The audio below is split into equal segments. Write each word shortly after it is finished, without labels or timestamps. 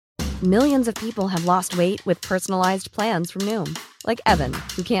Millions of people have lost weight with personalized plans from Noom. Like Evan,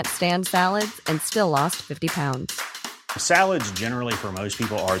 who can't stand salads and still lost 50 pounds. Salads generally for most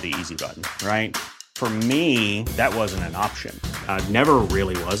people are the easy button, right? For me, that wasn't an option. I never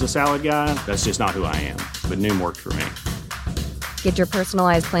really was a salad guy. That's just not who I am. But Noom worked for me. Get your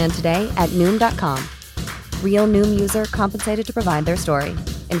personalized plan today at Noom.com. Real Noom user compensated to provide their story.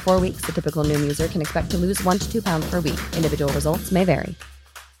 In 4 weeks, the typical Noom user can expect to lose 1 to 2 pounds per week. Individual results may vary.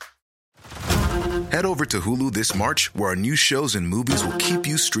 Head over to Hulu this March, where our new shows and movies will keep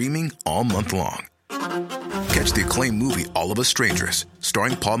you streaming all month long. Catch the acclaimed movie All of Us Strangers,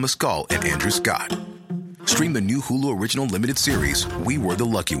 starring Paul Mescal and Andrew Scott. Stream the new Hulu original limited series We Were the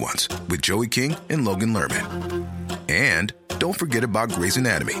Lucky Ones with Joey King and Logan Lerman. And don't forget about Grey's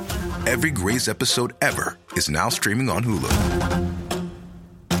Anatomy. Every Grey's episode ever is now streaming on Hulu.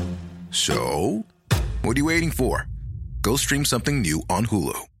 So, what are you waiting for? Go stream something new on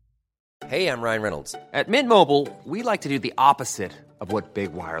Hulu. Hey, I'm Ryan Reynolds. At Mint Mobile, we like to do the opposite of what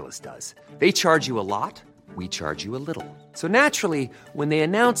Big Wireless does. They charge you a lot, we charge you a little. So naturally, when they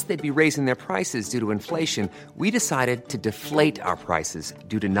announced they'd be raising their prices due to inflation, we decided to deflate our prices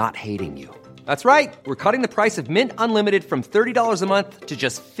due to not hating you. That's right. We're cutting the price of Mint Unlimited from $30 a month to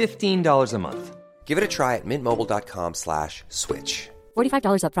just $15 a month. Give it a try at mintmobile.com/switch.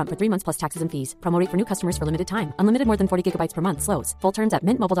 $45 up front for 3 months plus taxes and fees. Promo rate for new customers for limited time. Unlimited more than 40 gigabytes per month. Slows full terms at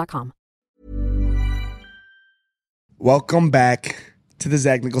mintmobile.com. Welcome back to the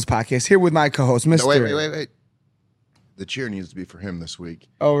Zach Nichols podcast. Here with my co-host, Mr. No, wait. The cheer needs to be for him this week.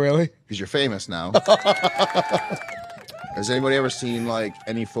 Oh, really? Because you're famous now. Has anybody ever seen like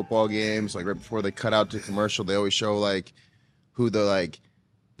any football games? Like right before they cut out to commercial, they always show like who the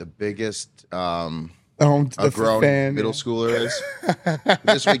biggest grown middle schooler is.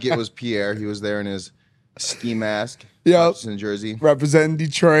 This week it was Pierre. He was there in his ski mask. Yep. In Jersey. Representing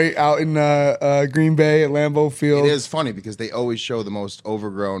Detroit out in Green Bay at Lambeau Field. It is funny because they always show the most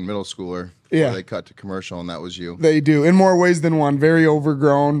overgrown middle schooler before they cut to commercial, and that was you. They do, in more ways than one. Very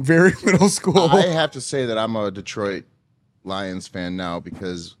overgrown, very middle school. I have to say that I'm a Detroit Lions fan now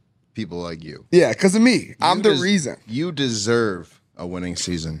because people like you. Yeah, because of me. I'm the reason. You deserve a winning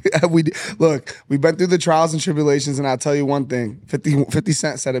season. Look, we've been through the trials and tribulations, and I'll tell you one thing. 50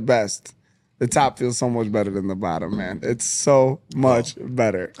 Cent said it best. The top feels so much better than the bottom, man. It's so much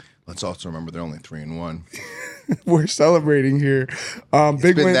better. Let's also remember they're only 3-1. We're celebrating here. It's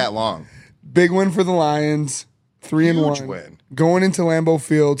big been win, that long. Big win for the Lions. 3-1. Huge win. Going into Lambeau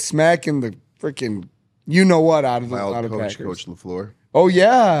Field, smacking the freaking you know what out of the My old Packers. Coach LaFleur. Oh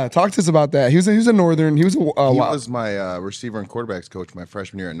yeah, talk to us about that. He was a Northern. He was my receiver and quarterbacks coach my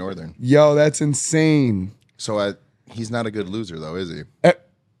freshman year at Northern. Yo, that's insane. So he's not a good loser though, is he?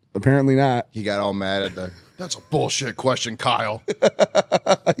 Apparently not. He got all mad at that's a bullshit question, Kyle.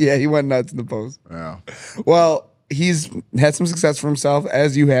 Yeah, he went nuts in the post. Yeah. Well, he's had some success for himself,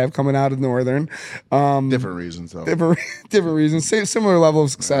 as you have, coming out of Northern. Different reasons, though. Different reasons. Similar level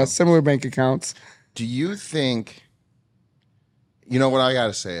of success, similar bank accounts. Do you think, you know what, I got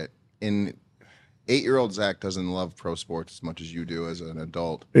to say it, 8-year-old Zach doesn't love pro sports as much as you do as an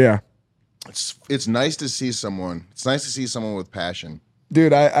adult. Yeah. It's nice to see someone. It's nice to see someone with passion.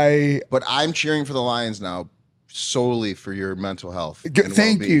 Dude, But I'm cheering for the Lions now solely for your mental health.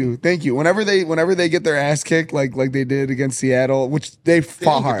 Thank you. Whenever they get their ass kicked, like they did against Seattle, which they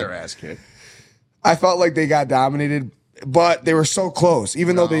fought hard. Get their ass kicked. I felt like they got dominated, but they were so close.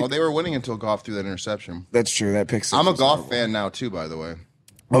 Even though they were winning until Goff threw that interception. That's true. That pick six. I'm a Goff fan now too, by the way.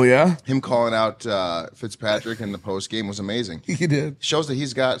 Oh yeah, him calling out Fitzpatrick in the post game was amazing. He did. Shows that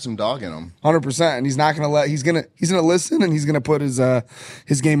he's got some dog in him. 100%, and he's not gonna let. He's gonna listen, and he's gonna put his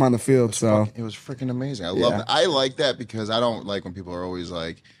game on the field. It was freaking amazing. I love that. I like that because I don't like when people are always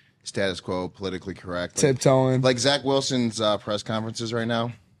like status quo, politically correct, tiptoeing. Like Zach Wilson's press conferences right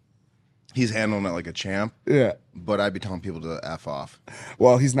now. He's handling it like a champ. Yeah. But I'd be telling people to F off.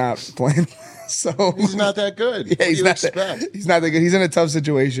 Well, he's not playing, so he's not that good. Yeah, he's not that good. He's in a tough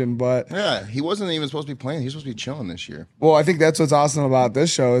situation, but yeah, he wasn't even supposed to be playing. He was supposed to be chilling this year. Well, I think that's what's awesome about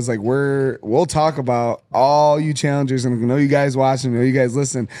this show is like we'll talk about all you challengers, and I know you guys watching, I know you guys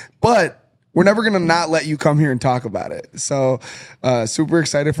listen, but we're never going to not let you come here and talk about it. So super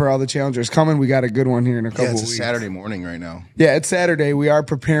excited for all the challengers coming. We got a good one here in a couple it's weeks. It's a Saturday morning right now. Yeah, it's Saturday. We are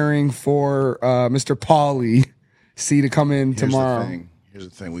preparing for Mr. Paulie C to come in tomorrow. Here's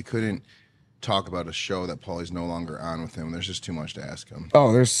the thing. We couldn't talk about a show that Paulie's no longer on with him. There's just too much to ask him.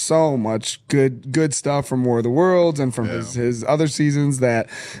 Oh, there's so much good stuff from War of the Worlds and from his other seasons that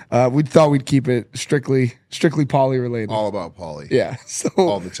we thought we'd keep it strictly Paulie related. All about Paulie. Yeah. So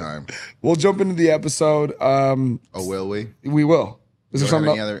all the time. We'll jump into the episode. Will we? We will. Is there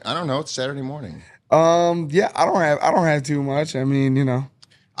something? I don't know. It's Saturday morning. Yeah, I don't have too much. I mean, I'm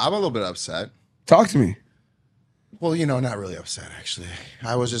a little bit upset. Talk to me. Well, not really upset actually.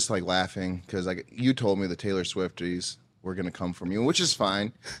 I was just like laughing because like you told me the Taylor Swifties were gonna come from you, which is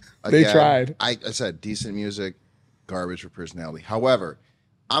fine. They tried. I said decent music, garbage for personality. However,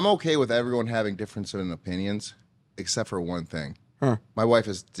 I'm okay with everyone having difference in opinions, except for one thing. Huh. My wife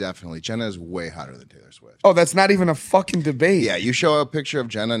is Jenna is way hotter than Taylor Swift. Oh, that's not even a fucking debate. Yeah, you show a picture of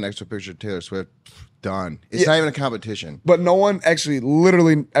Jenna next to a picture of Taylor Swift, done. It's not even a competition. But no one, actually,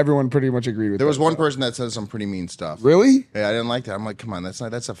 literally everyone pretty much agreed with that. There was one person that said some pretty mean stuff. Really? Yeah, I didn't like that. I'm like, come on, that's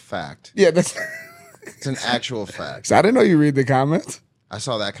a fact. Yeah, that's... It's an actual fact. So I didn't know you read the comments. I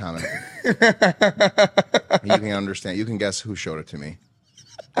saw that comment. You can understand. You can guess who showed it to me.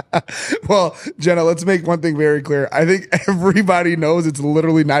 Well, Jenna, let's make one thing very clear. I think everybody knows it's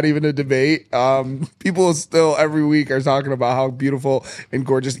literally not even a debate. People still every week are talking about how beautiful and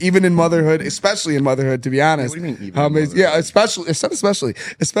gorgeous, even in motherhood, especially in motherhood, to be honest. What do you mean even how in amazing, motherhood?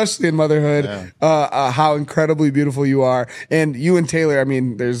 yeah, especially in motherhood, how incredibly beautiful you are. And you and Taylor, I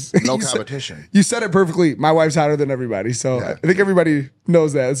mean, there's no competition. You said it perfectly. My wife's hotter than everybody. So Yeah. I think everybody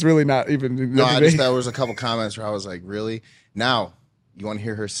knows that. It's really not even a No, debate. there was a couple comments where I was like, really? Now, you want to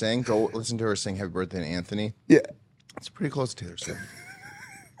hear her sing? Go listen to her sing Happy Birthday to Anthony. Yeah. It's pretty close to Taylor Swift.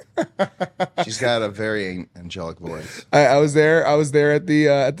 She's got a very angelic voice. I was there at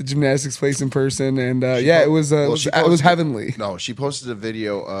the gymnastics place in person, and it was heavenly. No, she posted a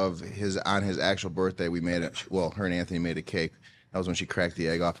video of on his actual birthday. We made it. Well, her and Anthony made a cake. That was when she cracked the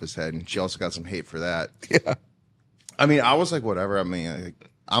egg off his head, and she also got some hate for that. Yeah. I mean, I was like, whatever. I mean,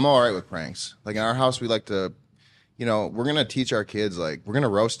 I'm all right with pranks. Like in our house, we like to, we're gonna teach our kids, like we're gonna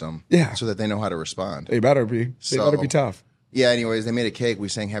roast them, so that they know how to respond. They better be. They better be tough. Yeah. Anyways, they made a cake. We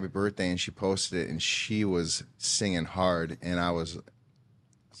sang Happy Birthday, and she posted it, and she was singing hard, and I was like,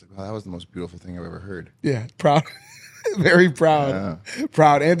 wow, that was the most beautiful thing I've ever heard. Yeah, proud. Very proud. Yeah.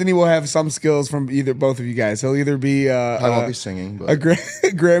 Proud. Anthony will have some skills from both of you guys. He'll either be I won't be singing, but a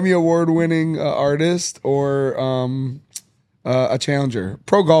Grammy Award winning artist or a challenger,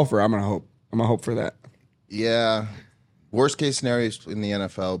 pro golfer. I'm gonna hope for that. Yeah. Worst case scenario is in the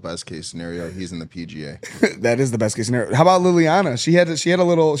NFL. Best case scenario, he's in the PGA. That is the best case scenario. How about Liliana? She had a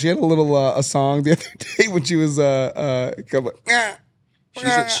little a song the other day when she was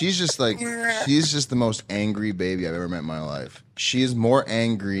She's just the most angry baby I've ever met in my life. She is more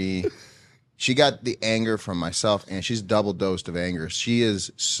angry. She got the anger from myself, and she's double dosed of anger. She is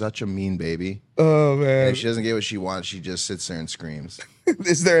such a mean baby. Oh man! And if she doesn't get what she wants, she just sits there and screams.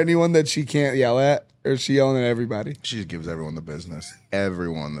 Is there anyone that she can't yell at, or is she yelling at everybody? She just gives everyone the business.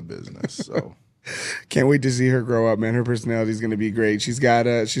 Everyone the business. So. Can't wait to see her grow up, man. Her personality is going to be great. She's got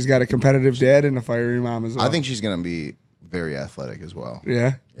a competitive dad and a fiery mom as well. I think she's going to be very athletic as well.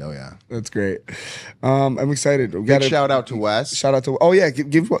 Yeah. Oh yeah. That's great. I'm excited. We Big shout out to Wes. Shout out to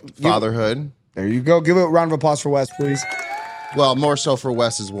give Fatherhood. There you go. Give a round of applause for Wes, please. Well, more so for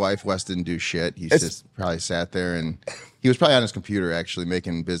Wes's wife. Wes didn't do shit. He just probably sat there and he was probably on his computer actually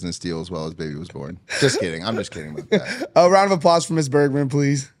making business deals while his baby was born. Just kidding. I'm just kidding about that. A round of applause for Miss Bergman,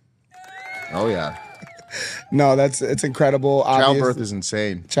 please. Oh yeah. No, it's incredible. Childbirth is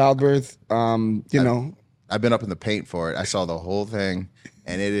insane. Childbirth, know. I've been up in the paint for it. I saw the whole thing,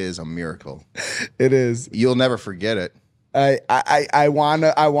 and it is a miracle. It is. You'll never forget it. I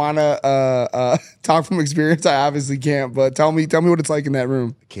wanna talk from experience. I obviously can't, but tell me what it's like in that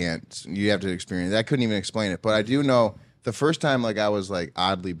room. Can't. You have to experience it. I couldn't even explain it, but I do know the first time I was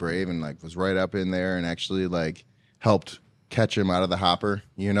oddly brave and was right up in there and actually helped catch him out of the hopper,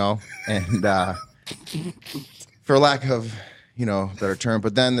 and for lack of better term.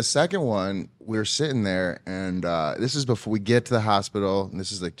 But then the second one, we were sitting there, and this is before we get to the hospital, and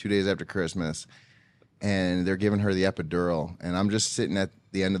this is 2 days after Christmas, and they're giving her the epidural, and I'm just sitting at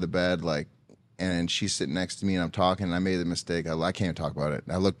the end of the bed, and she's sitting next to me, and I'm talking, and I made the mistake. I can't talk about it.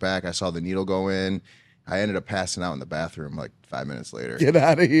 And I look back, I saw the needle go in. I ended up passing out in the bathroom 5 minutes later. Get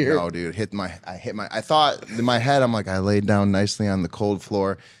out of here. No, dude, I thought in my head, I'm I laid down nicely on the cold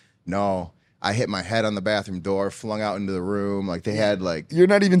floor. No, I hit my head on the bathroom door, flung out into the room. They had You're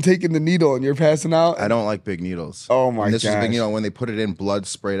not even taking the needle and you're passing out? I don't like big needles. Oh my god. This was a big needle. When they put it in, blood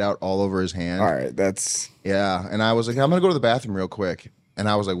sprayed out all over his hand. All right, that's... Yeah, and I was I'm going to go to the bathroom real quick. And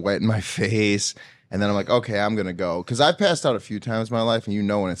I was wetting my face. And then I'm okay, I'm going to go. Because I've passed out a few times in my life, and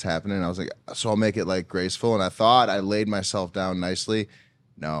when it's happening. And I was so I'll make it graceful. And I thought I laid myself down nicely.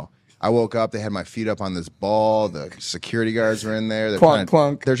 No. I woke up. They had my feet up on this ball. The security guards were in there.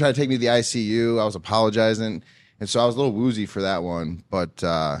 Clunk. They're trying to take me to the ICU. I was apologizing. And so I was a little woozy for that one. But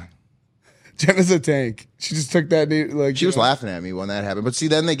Jenna's a tank. She just took that like she was laughing at me when that happened. But see,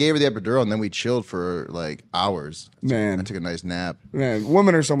 then they gave her the epidural, and then we chilled for like hours. Man, I took a nice nap. Man,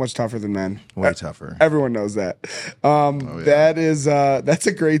 women are so much tougher than men. Way tougher. Everyone knows that. That's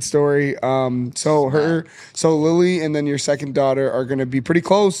a great story. So Lily and then your second daughter are going to be pretty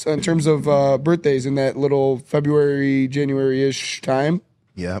close in terms of birthdays in that little February, January-ish time.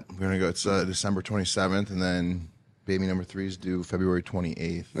 Yep, we're gonna go. It's December 27th, and then baby number 3 is due February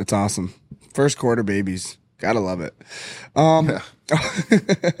 28th. That's awesome. First quarter babies. Gotta love it. All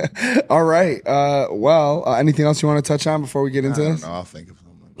right. Anything else you want to touch on before we get into this? I'll think of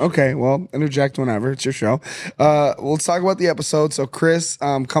something. Okay, well, interject whenever. It's your show. Let's talk about the episode. So Chris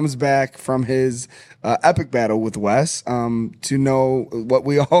comes back from his epic battle with Wes to know what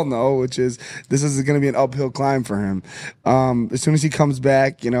we all know, which is this is going to be an uphill climb for him. As soon as he comes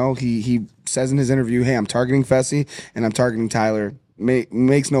back, he says in his interview, hey, I'm targeting Fessy and I'm targeting Tyler.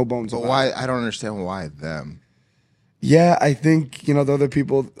 Makes no bones about it. Why? I don't understand why them. Yeah, I think, the other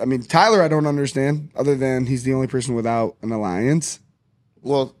people, Tyler I don't understand, other than he's the only person without an alliance.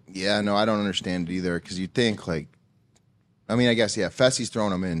 Well, yeah, no, I don't understand it either, because you think, I guess, yeah, Fessy's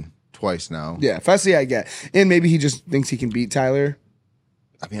thrown him in twice now. Yeah, Fessy I get. And maybe he just thinks he can beat Tyler.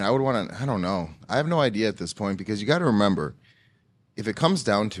 I would want to, I don't know. I have no idea at this point, because you got to remember, if it comes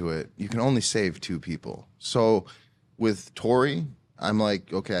down to it, you can only save 2 people. So with Tori, I'm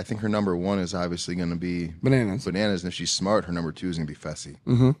like, okay, I think her number 1 is obviously going to be Bananas. And if she's smart, her number 2 is going to be Fessy.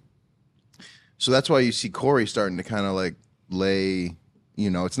 Mm-hmm. So that's why you see Corey starting to kind of lay,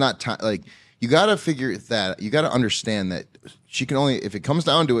 it's not time. You got to figure that. You got to understand that she can only, if it comes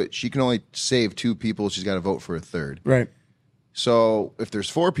down to it, she can only save 2 people. She's got to vote for a third. Right. So if there's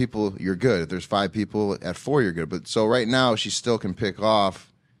 4 people, you're good. If there's 5 people at 4, you're good. But so right now, she still can pick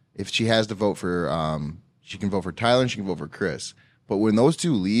off. If she has to vote for, she can vote for Tyler and she can vote for Chris. But when those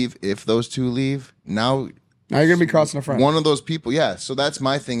 2 leave, if those 2 leave, now you're gonna be crossing the front. One of those people, yeah. So that's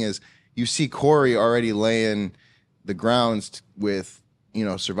my thing is you see Corey already laying the grounds with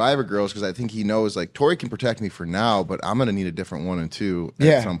Survivor girls, because I think he knows Tori can protect me for now, but I'm gonna need a different 1 and 2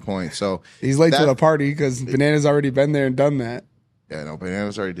 at some point. So he's late to the party because Banana's already been there and done that. Yeah, no,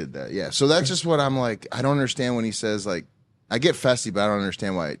 Bananas already did that. Yeah, so that's just what I'm like. I don't understand when he says I get Fessy, but I don't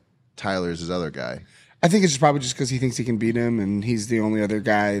understand why Tyler is his other guy. I think it's probably just because he thinks he can beat him, and he's the only other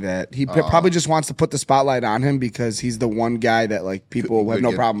guy that he probably just wants to put the spotlight on him because he's the one guy that people have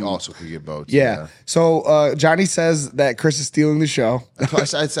no problem. Also, could get votes. Yeah. So Johnny says that Chris is stealing the show. I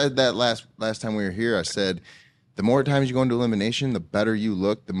said that last time we were here. I said the more times you go into elimination, the better you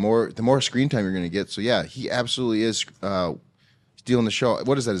look. The more screen time you're going to get. So yeah, he absolutely is stealing the show.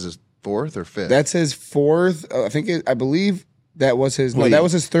 What is that? Is his 4th or 5th? That's his 4th. I believe. That was his. No, that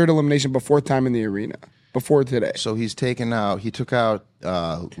was his 3rd elimination, but 4th time in the arena before today. So he took out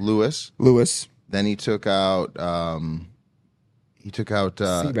Lewis. Then he took out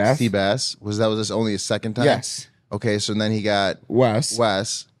Seabass. Was this only his 2nd time? Yes. Okay, so then he got Wes,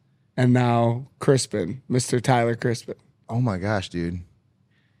 and now Crispin, Mr. Tyler Crispin. Oh my gosh, dude!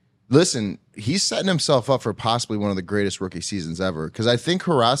 Listen, he's setting himself up for possibly one of the greatest rookie seasons ever. Because I think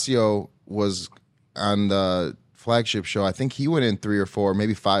Horacio was on the flagship show. I think he went in 3 or 4,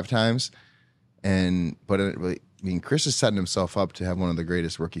 maybe 5 times. Chris is setting himself up to have one of the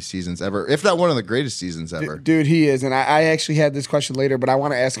greatest rookie seasons ever, if not one of the greatest seasons ever. Dude, he is. And I actually had this question later, but I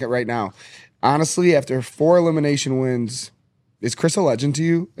want to ask it right now. Honestly, after 4 elimination wins, is Chris a legend to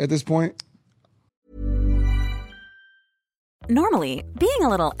you at this point? Normally, being a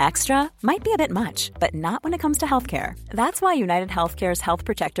little extra might be a bit much, but not when it comes to healthcare. That's why United Healthcare's Health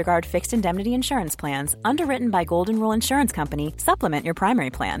Protector Guard fixed indemnity insurance plans, underwritten by Golden Rule Insurance Company, supplement your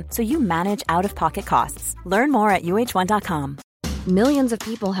primary plan so you manage out-of-pocket costs. Learn more at uh1.com. Millions of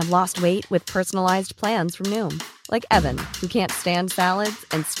people have lost weight with personalized plans from Noom. Like Evan, who can't stand salads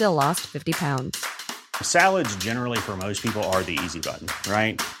and still lost 50 pounds. Salads generally for most people are the easy button,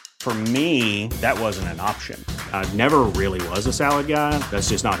 right? For me, that wasn't an option. I never really was a salad guy. That's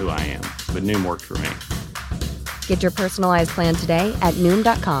just not who I am. But Noom worked for me. Get your personalized plan today at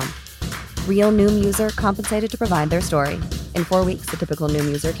Noom.com. Real Noom user compensated to provide their story. In 4 weeks, the typical Noom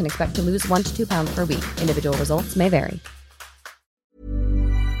user can expect to lose 1 to 2 pounds per week. Individual results may vary.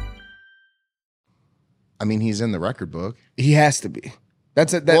 He's in the record book. He has to be.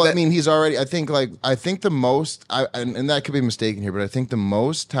 That's it. He's already. I think the most. And that could be mistaken here, but I think the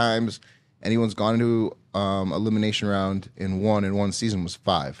most times anyone's gone into elimination round in one season was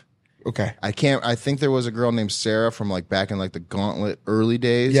 5. Okay. I think there was a girl named Sarah from back in the Gauntlet early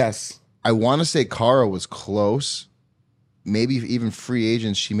days. Yes. I want to say Cara was close. Maybe even free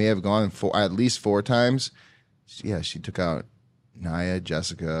agents. She may have gone at least 4 times. Yeah, she took out Naya,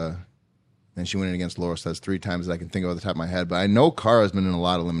 Jessica. and she went in against Laura. So that's 3 times that I can think of off the top of my head. But I know Kara's been in a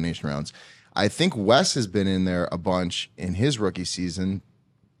lot of elimination rounds. I think Wes has been in there a bunch in his rookie season,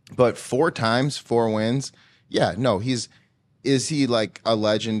 but 4 times, 4 wins. Yeah, no, is he like a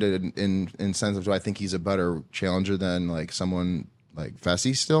legend in sense of, do I think he's a better challenger than like someone like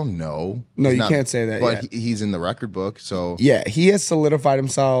Fessy still? No, you can't say that. But he's in the record book, so yeah, he has solidified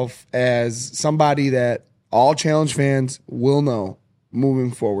himself as somebody that all challenge fans will know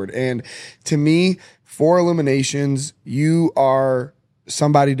moving forward. And to me, 4 eliminations, you are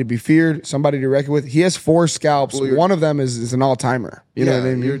somebody to be feared, somebody to reckon with. He has 4 scalps. One of them is an all timer. You know what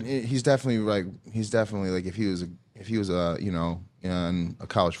I mean? He's definitely like if he was on a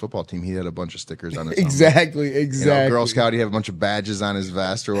college football team, he had a bunch of stickers on his exactly. Girl Scout, he'd have a bunch of badges on his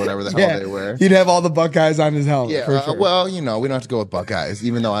vest or whatever the hell they wear. He'd have all the Buckeyes on his helmet. Yeah, for sure. Well, we don't have to go with Buckeyes,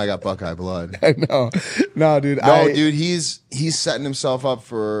 even though I got Buckeye blood. I know. No, dude. Dude, he's setting himself up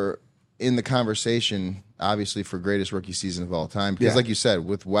for in the conversation, obviously, for greatest rookie season of all time. Because, like you said,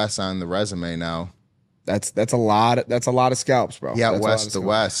 with Wes on the resume now, that's a lot. That's a lot of scalps, bro. Yeah, West to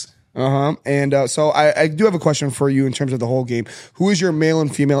West. And so I do have a question for you in terms of the whole game. Who is your male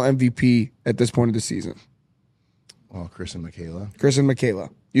and female MVP at this point of the season? Well, Chris and Michaela. Chris and Michaela.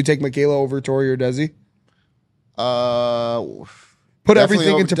 You take Michaela over Tori or Desi? Put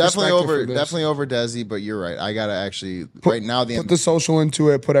everything into perspective. Definitely over Desi, but you're right. I gotta actually right now put the social into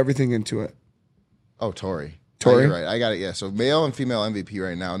it. Put everything into it. Oh, Tori. Tori, you're right. I got it. Yeah. So male and female MVP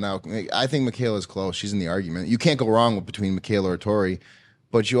right now. Now I think Michaela's close. She's in the argument. You can't go wrong between Michaela or Tori.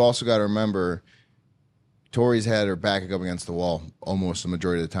 But you also got to remember, Tori's had her back up against the wall almost the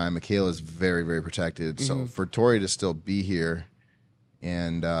majority of the time. Michaela's very, very protected. Mm-hmm. So for Tori to still be here,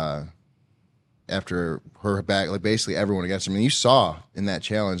 and after her back, like basically everyone against her. I mean, you saw in that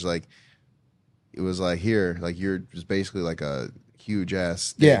challenge, like it was like here, like you're just basically like a huge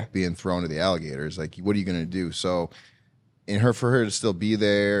ass being thrown to the alligators. Like, what are you gonna do? So. For her to still be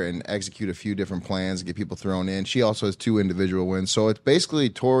there and execute a few different plans and get people thrown in. She also has 2 individual wins. So it's basically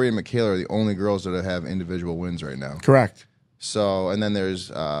Tori and Michaela are the only girls that have individual wins right now. Correct. So, and then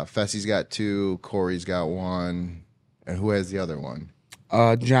there's Fessy's got 2, Corey's got 1, and who has the other one?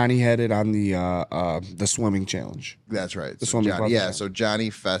 Johnny had it on the swimming challenge. That's right. The swimming Johnny, so Johnny,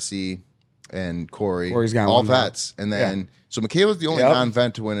 Fessy, and Corey's got all vets. And then, so Michaela's the only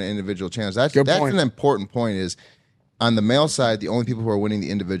non-vet to win an individual challenge. That's an important point is, on the male side, the only people who are winning the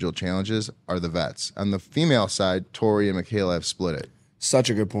individual challenges are the vets. On the female side, Tori and Michaela have split it.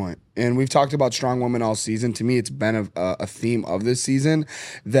 Such a good point. And we've talked about strong women all season. To me, it's been a theme of this season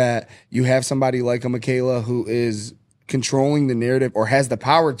that you have somebody like a Michaela who is controlling the narrative or has the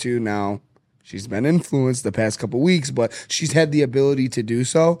power to now. She's been influenced the past couple weeks, but she's had the ability to do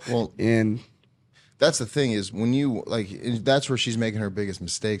so. Well, and that's the thing is when you that's where she's making her biggest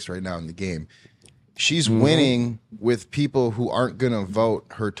mistakes right now in the game. She's winning with people who aren't going to vote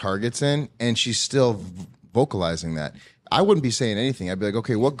her targets in, and she's still vocalizing that. I wouldn't be saying anything. I'd be like,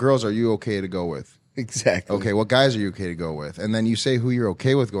 okay, what girls are you okay to go with? Exactly. Okay, what guys are you okay to go with? And then you say who you're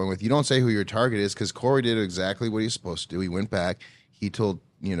okay with going with. You don't say who your target is because Corey did exactly what he's supposed to do. He went back. He told,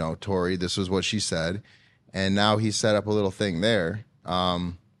 Tori, this was what she said. And now he set up a little thing there.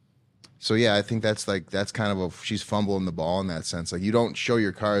 So yeah, I think that's kind of she's fumbling the ball in that sense. Like you don't show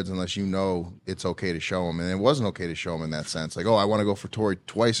your cards unless you know it's okay to show them, and it wasn't okay to show them in that sense. Like, oh, I want to go for Tori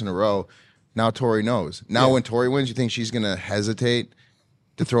twice in a row. Now Tori knows. Now when Tori wins, you think she's gonna hesitate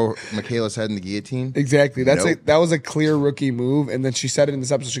to throw Michaela's head in the guillotine? Exactly. That was a clear rookie move. And then she said it in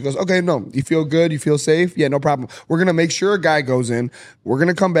this episode. She goes, okay, no, you feel good, you feel safe. Yeah, no problem. We're gonna make sure a guy goes in. We're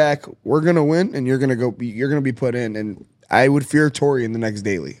gonna come back. We're gonna win, and you're gonna be put in. And I would fear Tori in the next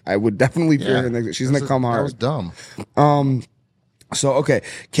daily. I would definitely fear her in the next. She's going to come hard. That was dumb. So, okay.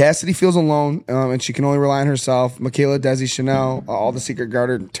 Cassidy feels alone, and she can only rely on herself. Michaela, Desi, Chanel, all the secret guard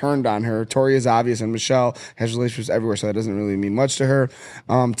are turned on her. Tori is obvious, and Michelle has relationships everywhere, so that doesn't really mean much to her.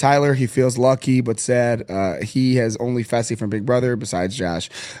 Tyler, he feels lucky but sad. He has only Fessy from Big Brother besides Josh.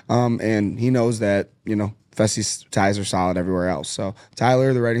 And he knows that, Fessy's ties are solid everywhere else. So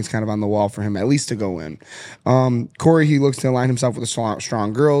Tyler, the writing's kind of on the wall for him, at least to go in. Corey, he looks to align himself with the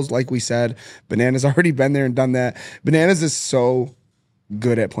strong girls. Like we said, Banana's already been there and done that. Bananas is so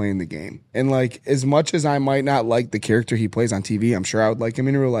good at playing the game. And like, as much as I might not like the character he plays on TV, I'm sure I would like him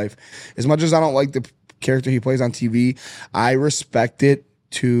in real life. As much as I don't like the character he plays on TV, I respect it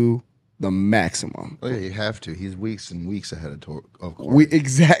to the maximum. Oh, yeah, you have to. He's weeks and weeks ahead of Corey.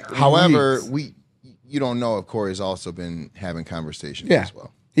 Exactly. However, you don't know if Corey's also been having conversations as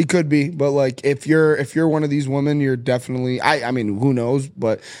well. He could be, but like if you're one of these women, you're definitely I mean, who knows,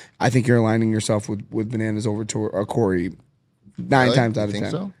 but I think you're aligning yourself with Bananas over to Corey 9 times out of 10.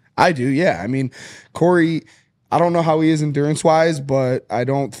 So? I do, yeah. I mean, Corey, I don't know how he is endurance-wise, but I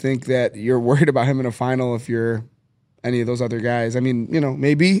don't think that you're worried about him in a final if you're any of those other guys. I mean,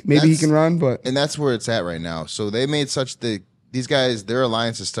 maybe he can run, but... And that's where it's at right now. So they made these guys, their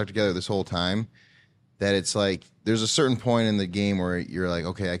alliance is stuck together this whole time that it's like there's a certain point in the game where you're like,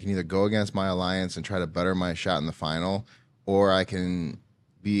 okay, I can either go against my alliance and try to better my shot in the final, or I can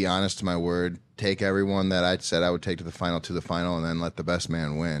be honest to my word, take everyone that I said I would take to the final, and then let the best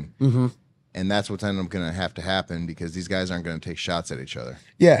man win. Mm-hmm. And that's what's ended up going to have to happen because these guys aren't going to take shots at each other.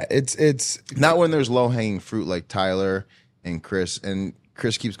 Yeah, it's not when there's low-hanging fruit like Tyler and Chris. And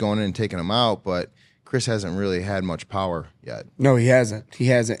Chris keeps going in and taking them out, but Chris hasn't really had much power yet. No, he hasn't.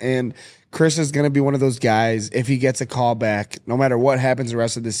 And Chris is going to be one of those guys, if he gets a call back, no matter what happens the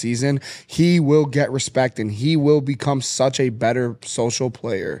rest of the season, he will get respect and he will become such a better social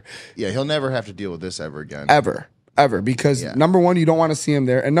player. Yeah, he'll never have to deal with this ever again. Ever, because number one, you don't want to see him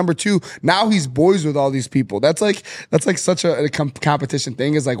there, and number two, now he's boys with all these people. That's like such a competition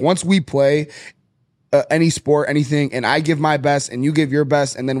thing. Is like once we play any sport, anything, and I give my best and you give your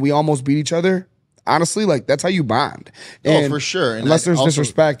best, and then we almost beat each other. Honestly, like that's how you bond. And for sure. And unless there's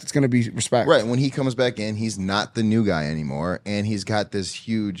disrespect, it's going to be respect. Right. When he comes back in, he's not the new guy anymore, and he's got this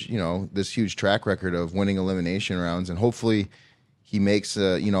huge track record of winning elimination rounds, and hopefully he makes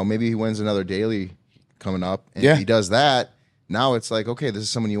maybe he wins another daily coming up, and if he does that, now it's like, okay, this is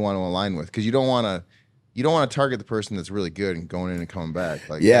someone you want to align with, because you don't want to target the person that's really good and going in and coming back.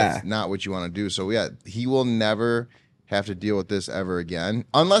 Like that's not what you want to do. So he will never have to deal with this ever again,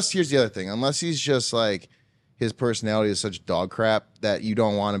 unless here's the other thing, unless he's just like his personality is such dog crap that you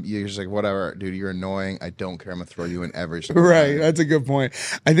don't want to. You're just like, whatever, dude, you're annoying. I don't care. I'm gonna throw you in every single right. time. That's a good point.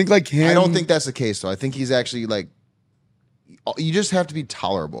 I think like him. I don't think that's the case though. I think he's actually like. You just have to be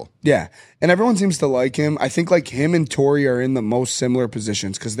tolerable. Yeah. And everyone seems to like him. I think like him and Tori are in the most similar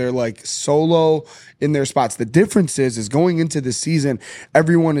positions because they're like solo in their spots. The difference is going into the season,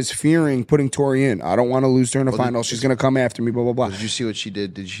 everyone is fearing putting Tori in. I don't want to lose her in the final. She's going to come after me, blah, blah, blah. Did you see what she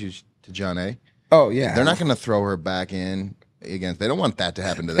did? Did she to John A? Oh, yeah. They're not going to throw her back in against. They don't want that to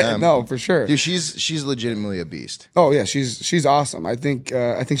happen to them. No, for sure. Dude, she's legitimately a beast. Oh yeah, she's awesome. I think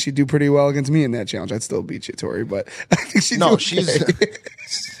she'd do pretty well against me in that challenge. I'd still beat you, Tori, but I think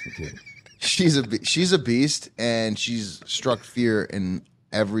she's a beast, and she's struck fear in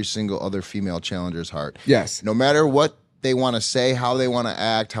every single other female challenger's heart. Yes. No matter what they want to say, how they want to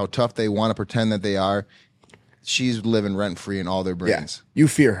act, how tough they want to pretend that they are, she's living rent free in all their brains. Yeah. You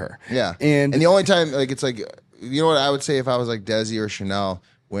fear her. Yeah. And the only time it's like. You know what I would say if I was like Desi or Chanel,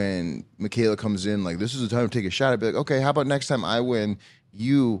 when Michaela comes in, like, this is the time to take a shot, I'd be like, okay, how about next time I win,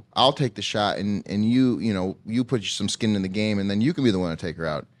 I'll take the shot, and you put some skin in the game, and then you can be the one to take her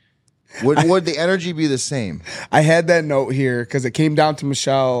out. Would the energy be the same? I had that note here because it came down to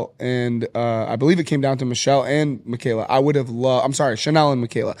Michelle and I believe it came down to Michelle and Michaela. Chanel and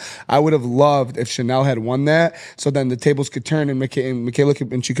Michaela. I would have loved if Chanel had won that, so then the tables could turn and Michaela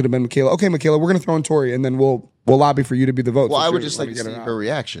she could have been Michaela. Okay, Michaela, we're gonna throw in Tori, and then we'll lobby for you to be the vote. Well, I would just like to see her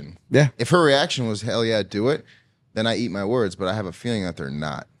reaction. Yeah, if her reaction was hell yeah, do it, then I eat my words. But I have a feeling that they're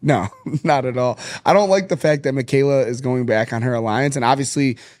not. No, not at all. I don't like the fact that Michaela is going back on her alliance, and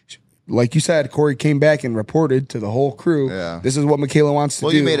obviously. Like you said, Corey came back and reported to the whole crew. Yeah. This is what Michaela wants to do.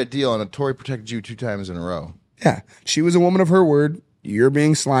 Well, you made a deal, and Tori protected you 2 times in a row. Yeah. She was a woman of her word. You're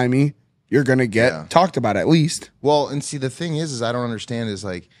being slimy. You're going to get talked about at least. Well, and see, the thing is I don't understand is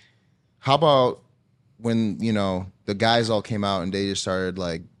like, how about when, the guys all came out and they just started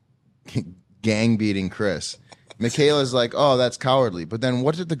like gang beating Chris? Michaela's like, oh, that's cowardly. But then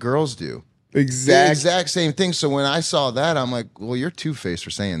what did the girls do? The exact same thing. So when I saw that, I'm like, well, you're two-faced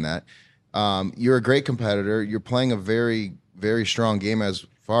for saying that. You're a great competitor. You're playing a very, very strong game as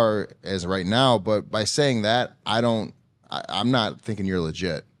far as right now. But by saying that, I'm not thinking you're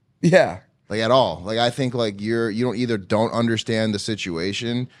legit. Yeah. Like at all. Like I think like you don't understand the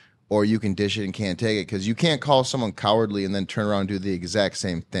situation, or you can dish it and can't take it, because you can't call someone cowardly and then turn around and do the exact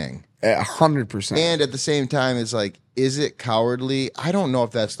same thing. 100%. And at the same time, it's like, is it cowardly? I don't know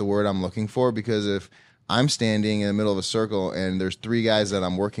if that's the word I'm looking for, because if I'm standing in the middle of a circle and there's 3 guys that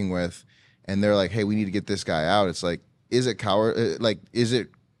I'm working with, and they're like, hey, we need to get this guy out. It's like, is it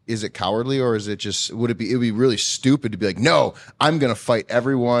is it cowardly, or is it just, it'd be really stupid to be like, no, I'm going to fight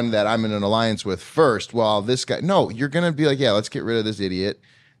everyone that I'm in an alliance with first, while this guy, no, you're going to be like, yeah, let's get rid of this idiot.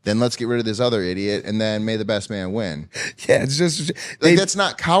 Then let's get rid of this other idiot, and then may the best man win. Yeah, it's just like, that's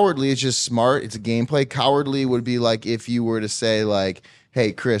not cowardly. It's just smart. It's a gameplay. Cowardly would be like if you were to say like,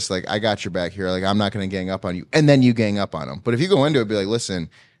 "Hey, Chris, like I got your back here. Like I'm not going to gang up on you," and then you gang up on him. But if you go into it, be like,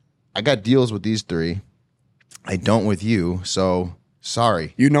 "Listen, I got deals with these 3. I don't with you. So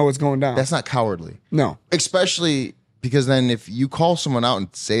sorry. You know what's going down. That's not cowardly. No. Especially because then if you call someone out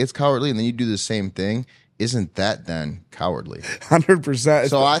and say it's cowardly and then you do the same thing, isn't that then cowardly? 100%.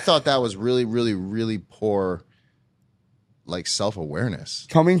 So I thought that was really, really, really poor, like, self-awareness.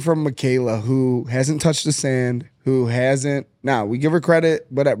 Coming from Michaela, who hasn't touched the sand, who hasn't... Now, we give her credit,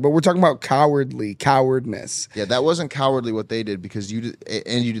 but we're talking about cowardness. Yeah, that wasn't cowardly what they did because you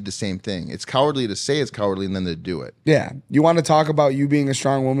did the same thing. It's cowardly to say it's cowardly and then to do it. Yeah. You want to talk about you being a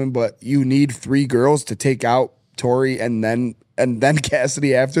strong woman, but you need 3 girls to take out Tori and then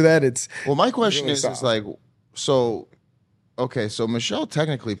Cassidy after that. It's well, my question really is like, so Michelle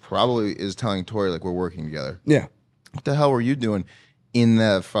technically probably is telling Tori like we're working together. Yeah. What the hell were you doing in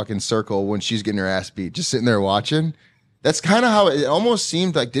the fucking circle when she's getting her ass beat? Just sitting there watching? That's kind of how it almost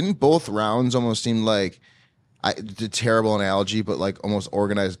seemed like. Didn't both rounds almost seem like the terrible analogy, but like almost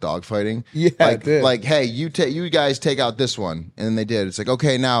organized dogfighting? Yeah, like, it did. Like, hey, you guys take out this one, and then they did. It's like,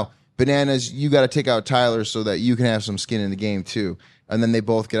 okay, now Bananas, you got to take out Tyler so that you can have some skin in the game too. And then they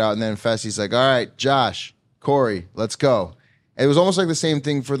both get out, and then Fessy's like, all right, Josh, Corey, let's go. And it was almost like the same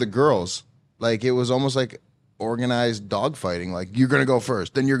thing for the girls. Like it was almost like organized dogfighting. Like you're gonna go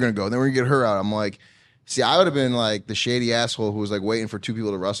first, then you're gonna go, then we're gonna get her out. I'm like, see, I would have been like the shady asshole who was like waiting for 2 people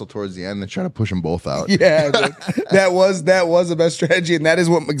to wrestle towards the end and trying to push them both out. Yeah, that was the best strategy, and that is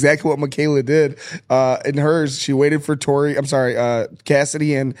exactly what Michaela did. In hers, she waited for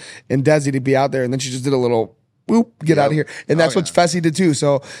Cassidy and Desi to be out there, and then she just did a little whoop, get out of here, and that's what Fessy did too.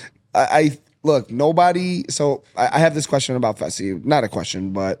 So I look, nobody. So I have this question about Fessy, not a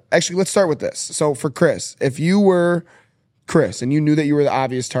question, but actually, let's start with this. So for Chris, if you were Chris and you knew that you were the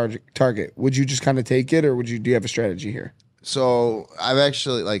obvious target, would you just kind of take it, or do you have a strategy here? So I've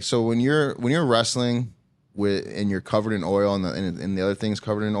actually when you're wrestling and you're covered in oil and the other thing's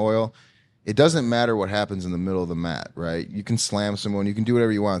covered in oil, it doesn't matter what happens in the middle of the mat, right? You can slam someone, you can do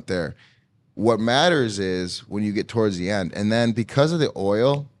whatever you want there. What matters is when you get towards the end, and then because of the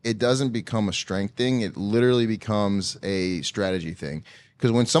oil, it doesn't become a strength thing. It literally becomes a strategy thing.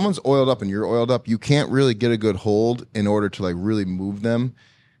 Because when someone's oiled up and you're oiled up, you can't really get a good hold in order to like really move them.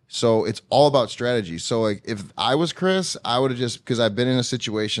 So it's all about strategy. So like if I was Chris, I would have just, because I've been in a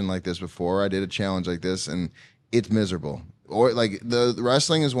situation like this before. I did a challenge like this and it's miserable. Or like the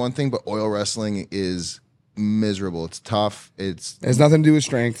wrestling is one thing, but oil wrestling is miserable. It's tough. It has nothing to do with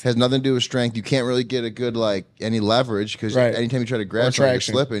strength. Has nothing to do with strength. You can't really get a good like any leverage because anytime you try to grab something, you're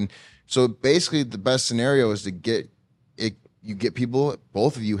slipping. So basically the best scenario is to get it. You get people,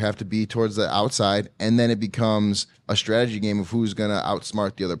 both of you have to be towards the outside, and then it becomes a strategy game of who's going to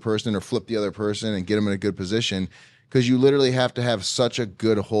outsmart the other person or flip the other person and get them in a good position, because you literally have to have such a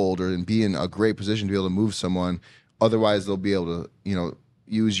good hold and be in a great position to be able to move someone. Otherwise, they'll be able to,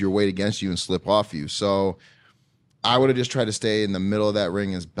 use your weight against you and slip off you. So I would have just tried to stay in the middle of that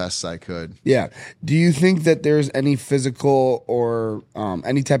ring as best I could. Yeah. Do you think that there's any physical or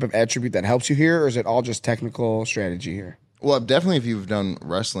any type of attribute that helps you here, or is it all just technical strategy here? Well, definitely if you've done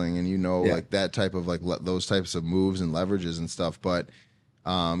wrestling and like that type of like those types of moves and leverages and stuff. But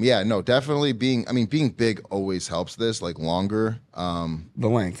definitely being big always helps this, like longer. The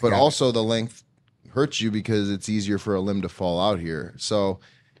length. But also the length hurts you because it's easier for a limb to fall out here. So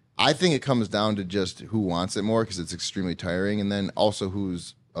I think it comes down to just who wants it more because it's extremely tiring, and then also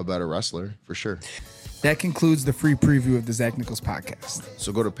who's a better wrestler for sure. That concludes the free preview of the Zach Nichols podcast.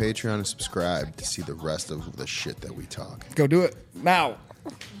 So go to Patreon and subscribe to see the rest of the shit that we talk. Go do it now.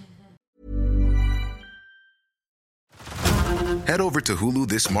 Head over to Hulu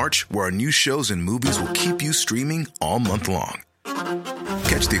this March, where our new shows and movies will keep you streaming all month long.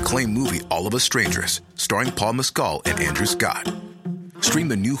 Catch the acclaimed movie All of Us Strangers, starring Paul Mescal and Andrew Scott. Stream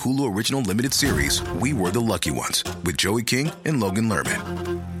the new Hulu original limited series We Were the Lucky Ones with Joey King and Logan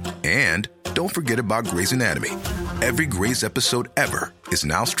Lerman. And don't forget about Grey's Anatomy. Every Grey's episode ever is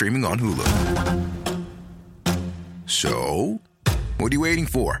now streaming on Hulu. So, what are you waiting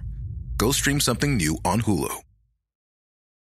for? Go stream something new on Hulu.